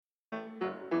Hello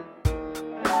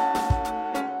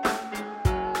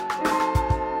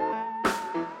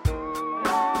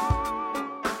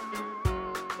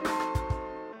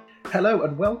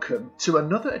and welcome to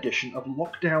another edition of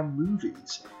Lockdown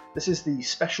Movies. This is the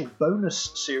special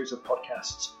bonus series of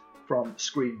podcasts from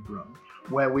Screen Brum,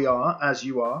 where we are, as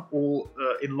you are, all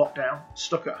in lockdown,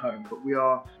 stuck at home, but we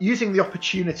are using the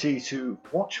opportunity to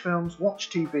watch films, watch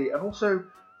TV, and also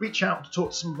reach out to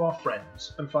talk to some of our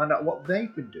friends and find out what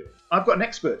they've been doing. I've got an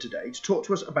expert today to talk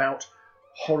to us about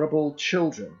horrible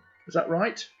children. Is that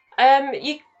right?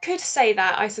 You could say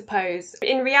that, I suppose.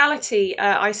 In reality,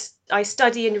 I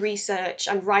study and research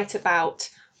and write about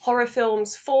horror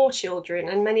films for children,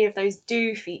 and many of those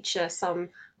do feature some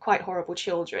quite horrible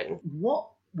children. What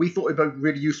we thought it would be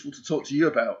really useful to talk to you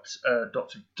about,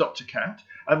 Dr. Cat,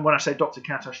 and when I say Dr.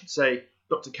 Cat, I should say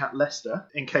Dr. Cat Lester,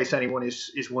 in case anyone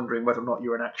is wondering whether or not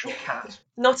you're an actual cat.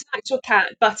 Not an actual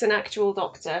cat, but an actual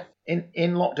doctor. In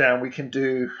lockdown, we can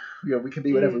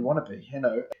be whatever we want to be,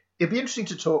 It'd be interesting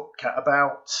to talk, Kat,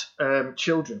 about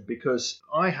children, because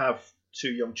I have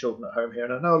 2 young children at home here,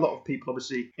 and I know a lot of people,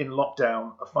 obviously, in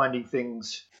lockdown are finding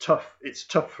things tough. It's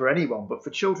tough for anyone, but for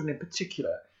children in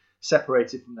particular,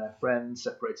 separated from their friends,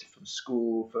 separated from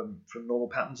school, from normal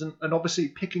patterns, and obviously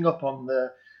picking up on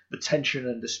the tension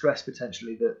and distress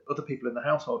potentially that other people in the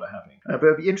household are having. But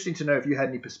it'd be interesting to know if you had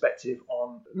any perspective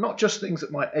on not just things that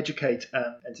might educate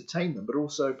and entertain them, but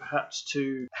also perhaps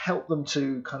to help them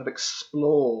to kind of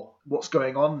explore what's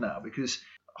going on now, because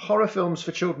horror films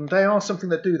for children, they are something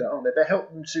that do that, aren't they? They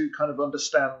help them to kind of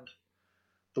understand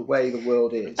the way the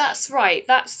world is. That's right.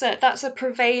 That's a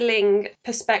prevailing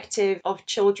perspective of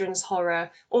children's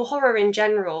horror, or horror in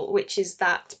general, which is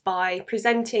that by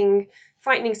presenting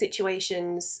frightening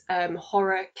situations,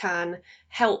 horror can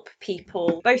help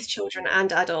people, both children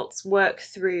and adults, work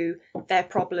through their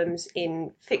problems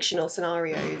in fictional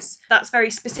scenarios. That's very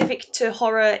specific to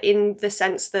horror in the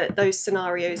sense that those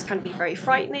scenarios can be very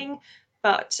frightening,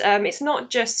 but it's not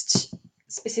just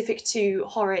specific to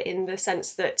horror in the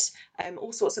sense that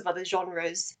all sorts of other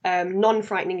genres,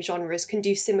 non-frightening genres, can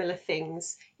do similar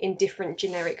things in different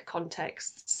generic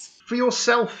contexts. For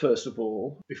yourself, first of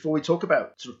all, before we talk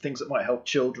about sort of things that might help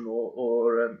children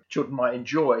or children might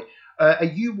enjoy, are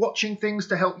you watching things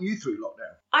to help you through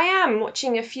lockdown? I am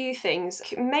watching a few things.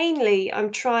 Mainly, I'm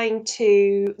trying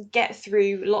to get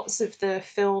through lots of the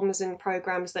films and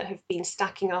programs that have been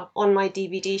stacking up on my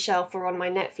DVD shelf or on my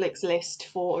Netflix list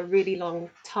for a really long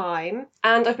time.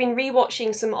 And I've been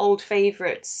rewatching some old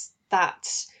favourites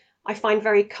that I find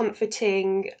very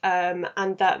comforting,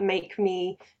 and that make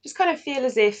me just kind of feel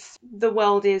as if the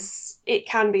world it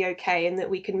can be okay, and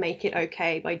that we can make it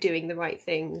okay by doing the right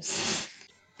things.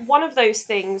 One of those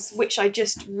things, which I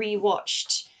just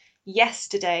rewatched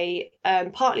yesterday,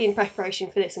 partly in preparation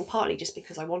for this and partly just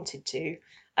because I wanted to,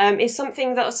 is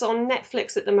something that's on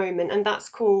Netflix at the moment, and that's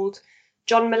called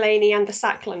John Mulaney and the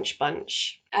Sack Lunch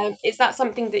Bunch. Is that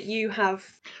something that you have?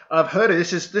 I've heard it.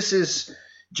 This is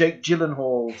Jake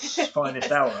Gyllenhaal's finest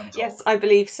hour. Yes, I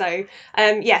believe so.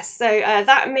 Yes, so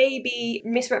that maybe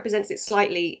misrepresents it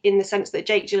slightly in the sense that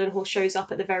Jake Gyllenhaal shows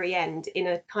up at the very end in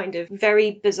a kind of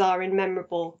very bizarre and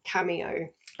memorable cameo.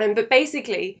 But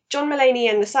basically, John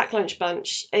Mulaney and the Sack Lunch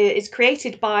Bunch is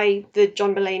created by the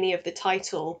John Mulaney of the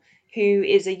title, who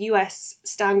is a US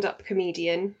stand-up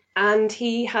comedian, and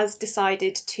he has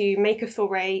decided to make a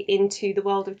foray into the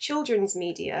world of children's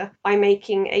media by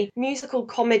making a musical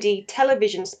comedy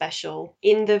television special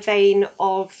in the vein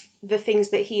of the things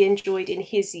that he enjoyed in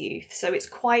his youth. So it's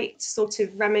quite sort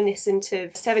of reminiscent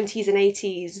of 70s and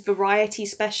 80s variety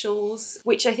specials,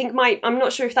 which I think I'm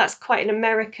not sure if that's quite an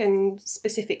American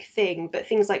specific thing, but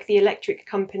things like The Electric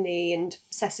Company and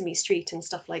Sesame Street and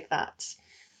stuff like that.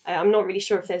 I'm not really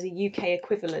sure if there's a UK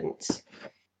equivalent.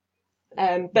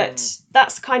 But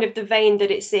that's kind of the vein that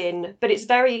it's in. But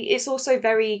it's also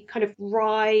very kind of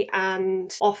wry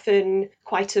and often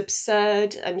quite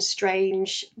absurd and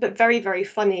strange, but very, very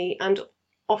funny and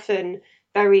often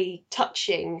very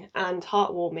touching and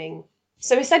heartwarming.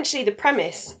 So essentially the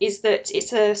premise is that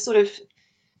it's a sort of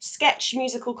sketch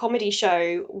musical comedy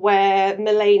show where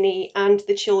Mulaney and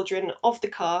the children of the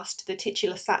cast, the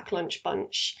titular Sack Lunch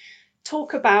Bunch,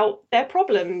 talk about their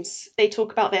problems. They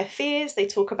talk about their fears, they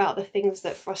talk about the things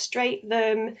that frustrate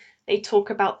them, they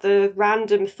talk about the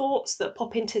random thoughts that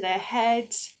pop into their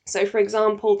heads. So for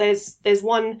example, there's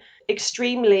one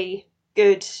extremely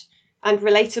good and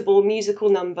relatable musical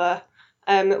number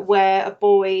where a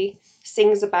boy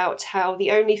sings about how the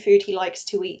only food he likes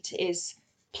to eat is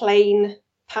plain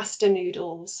pasta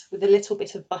noodles with a little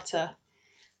bit of butter,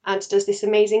 and does this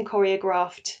amazing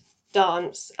choreographed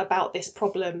dance about this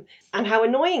problem and how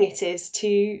annoying it is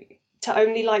to to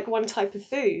only like one type of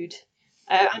food.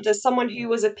 And as someone who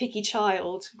was a picky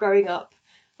child growing up,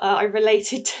 I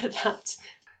related to that.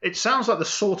 It sounds like the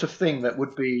sort of thing that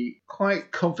would be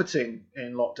quite comforting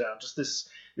in lockdown. Just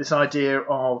this idea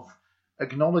of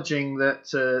acknowledging that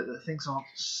things aren't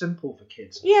simple for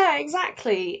kids. Yeah,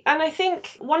 exactly. And I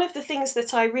think one of the things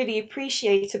that I really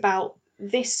appreciate about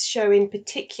this show in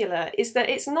particular is that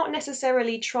it's not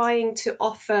necessarily trying to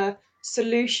offer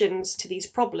solutions to these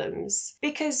problems,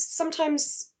 because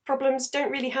sometimes problems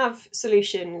don't really have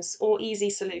solutions or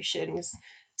easy solutions.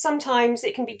 Sometimes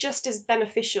it can be just as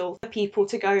beneficial for people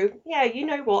to go, yeah, you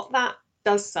know what, that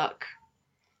does suck.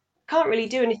 Can't really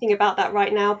do anything about that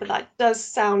right now, but that does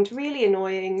sound really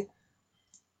annoying,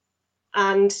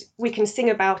 and we can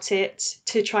sing about it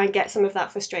to try and get some of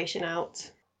that frustration out.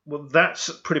 Well,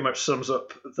 that's pretty much sums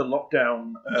up the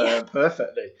lockdown Yeah.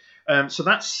 perfectly. So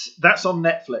that's on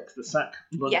Netflix, the Sack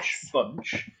Lunch Yes,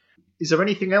 Bunch. Is there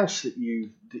anything else that you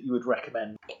would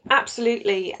recommend?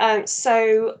 absolutely.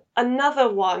 So another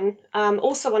one,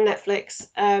 also on Netflix,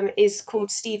 is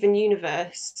called Steven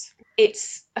Universe.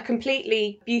 It's a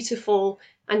completely beautiful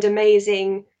and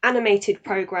amazing animated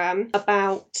program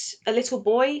about a little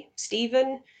boy,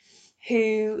 Stephen,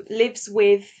 who lives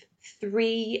with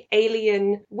three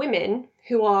alien women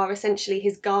who are essentially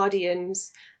his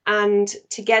guardians, and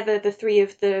together the three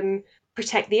of them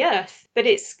protect the Earth. But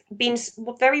it's been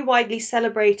very widely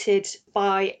celebrated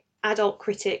by adult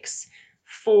critics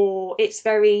for its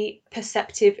very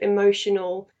perceptive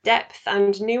emotional depth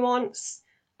and nuance,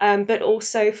 but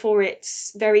also for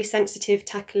its very sensitive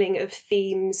tackling of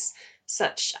themes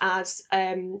such as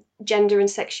gender and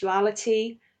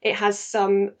sexuality. It has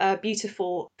some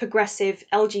beautiful progressive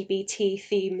LGBT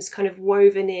themes kind of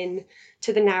woven in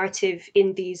to the narrative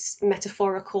in these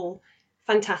metaphorical,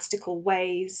 fantastical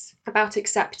ways about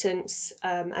acceptance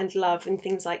and love and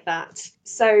things like that.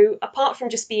 So, apart from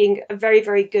just being a very,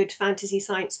 very good fantasy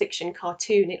science fiction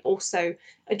cartoon, it also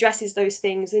addresses those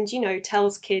things and,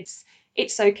 tells kids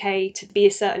it's okay to be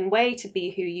a certain way, to be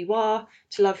who you are,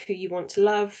 to love who you want to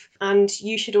love, and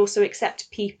you should also accept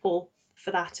people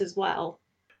for that as well.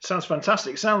 Sounds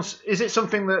fantastic. Is it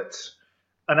something that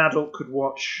an adult could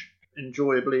watch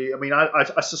enjoyably? I mean,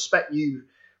 I suspect you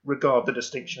regard the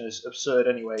distinction as absurd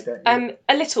anyway, don't you?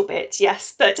 A little bit,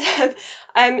 yes. But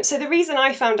so the reason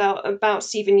I found out about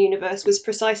Steven Universe was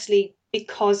precisely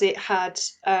because it had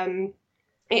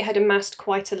amassed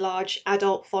quite a large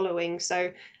adult following.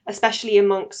 So especially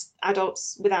amongst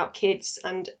adults without kids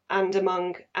and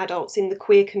among adults in the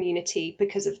queer community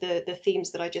because of the themes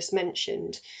that I just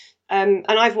mentioned. And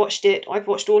I've watched it. I've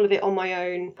watched all of it on my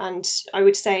own, and I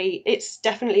would say it's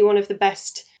definitely one of the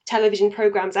best television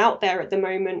programs out there at the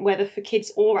moment, whether for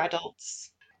kids or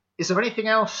adults. Is there anything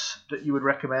else that you would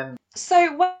recommend?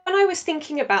 So when I was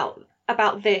thinking about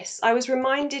this, I was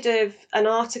reminded of an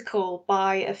article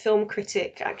by a film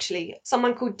critic, actually,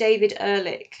 someone called David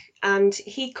Ehrlich, and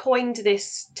he coined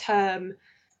this term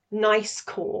nice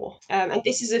core. And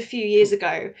this is a few years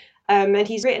ago. And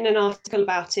he's written an article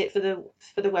about it for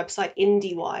the website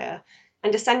IndieWire.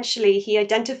 And essentially, he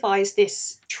identifies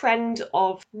this trend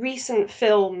of recent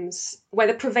films where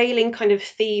the prevailing kind of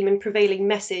theme and prevailing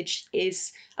message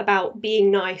is about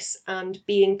being nice and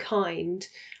being kind.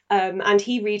 And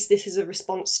he reads this as a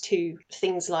response to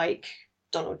things like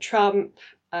Donald Trump,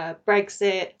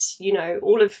 Brexit,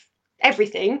 all of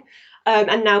everything.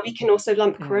 And now we can also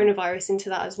lump coronavirus into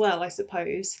that as well, I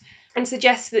suppose, and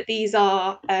suggest that these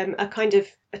are a kind of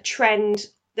a trend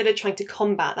that are trying to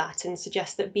combat that, and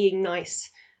suggest that being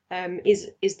nice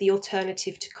is the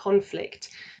alternative to conflict.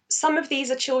 Some of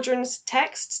these are children's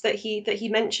texts that he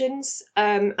mentions,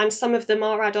 and some of them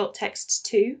are adult texts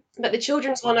too. But the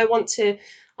children's one I want to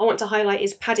highlight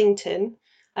is Paddington,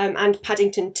 and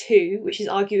Paddington 2, which is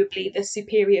arguably the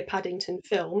superior Paddington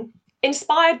film.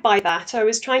 Inspired by that, I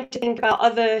was trying to think about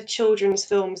other children's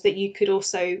films that you could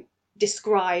also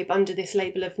describe under this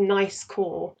label of nice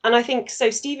core. And I think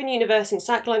so Steven Universe and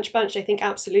Sack Lunch Bunch, I think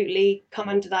absolutely come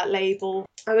under that label.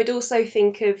 I would also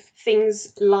think of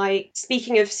things like,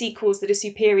 speaking of sequels that are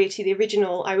superior to the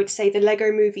original, I would say the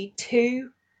Lego Movie 2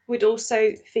 would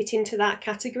also fit into that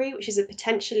category, which is a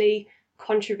potentially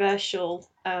controversial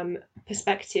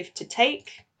perspective to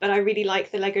take, but I really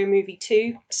like the Lego Movie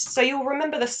 2. So you'll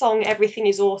remember the song Everything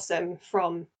is Awesome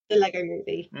from the Lego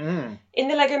Movie. In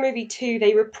the Lego Movie 2,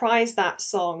 they reprise that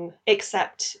song,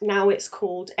 except now it's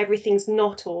called Everything's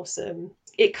Not Awesome.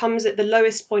 It comes at the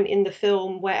lowest point in the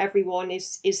film where everyone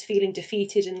is feeling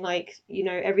defeated and like,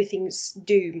 everything's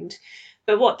doomed.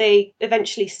 But what they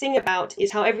eventually sing about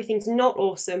is how everything's not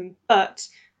awesome, but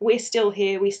we're still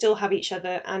here, we still have each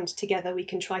other, and together we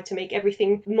can try to make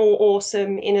everything more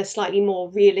awesome in a slightly more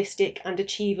realistic and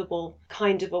achievable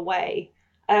kind of a way.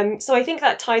 So I think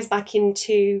that ties back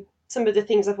into some of the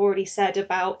things I've already said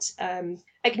about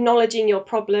acknowledging your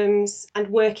problems and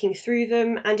working through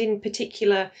them, and in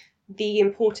particular, the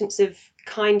importance of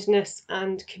kindness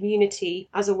and community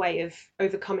as a way of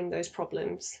overcoming those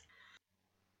problems.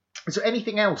 Is there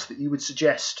anything else that you would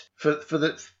suggest for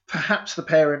the perhaps the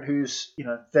parent who's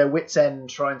their wits end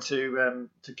trying to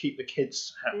keep the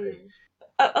kids happy?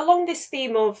 Along this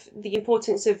theme of the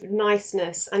importance of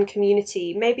niceness and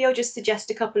community, maybe I'll just suggest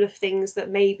a couple of things that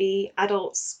maybe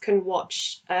adults can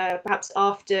watch, perhaps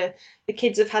after the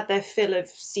kids have had their fill of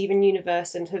Steven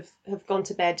Universe and have gone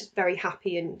to bed very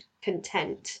happy and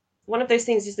content. One of those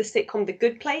things is the sitcom The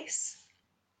Good Place.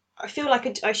 I feel like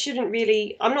I'm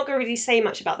not going to really say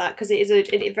much about that because it is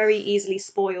a very easily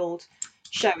spoiled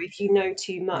show if you know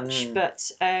too much.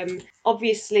 But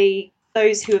obviously,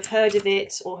 those who have heard of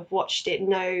it or have watched it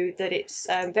know that it's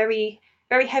very,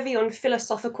 very heavy on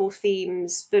philosophical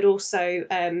themes, but also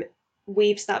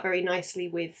weaves that very nicely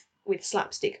with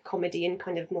slapstick comedy and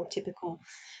kind of more typical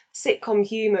sitcom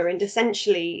humor, and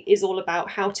essentially is all about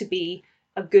how to be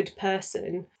a good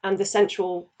person, and the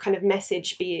central kind of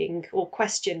message being, or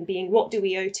question being, what do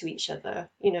we owe to each other?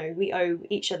 We owe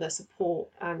each other support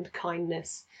and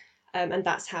kindness, and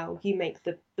that's how you make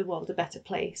the world a better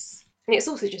place. And it's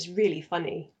also just really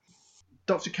funny.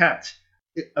 Dr. Cat,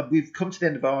 we've come to the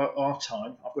end of our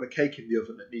time. I've got a cake in the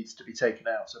oven that needs to be taken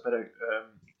out, so I better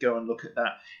go and look at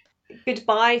that.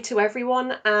 Goodbye to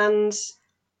everyone, and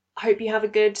I hope you have a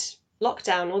good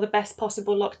lockdown, or the best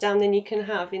possible lockdown than you can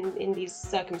have in these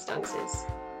circumstances.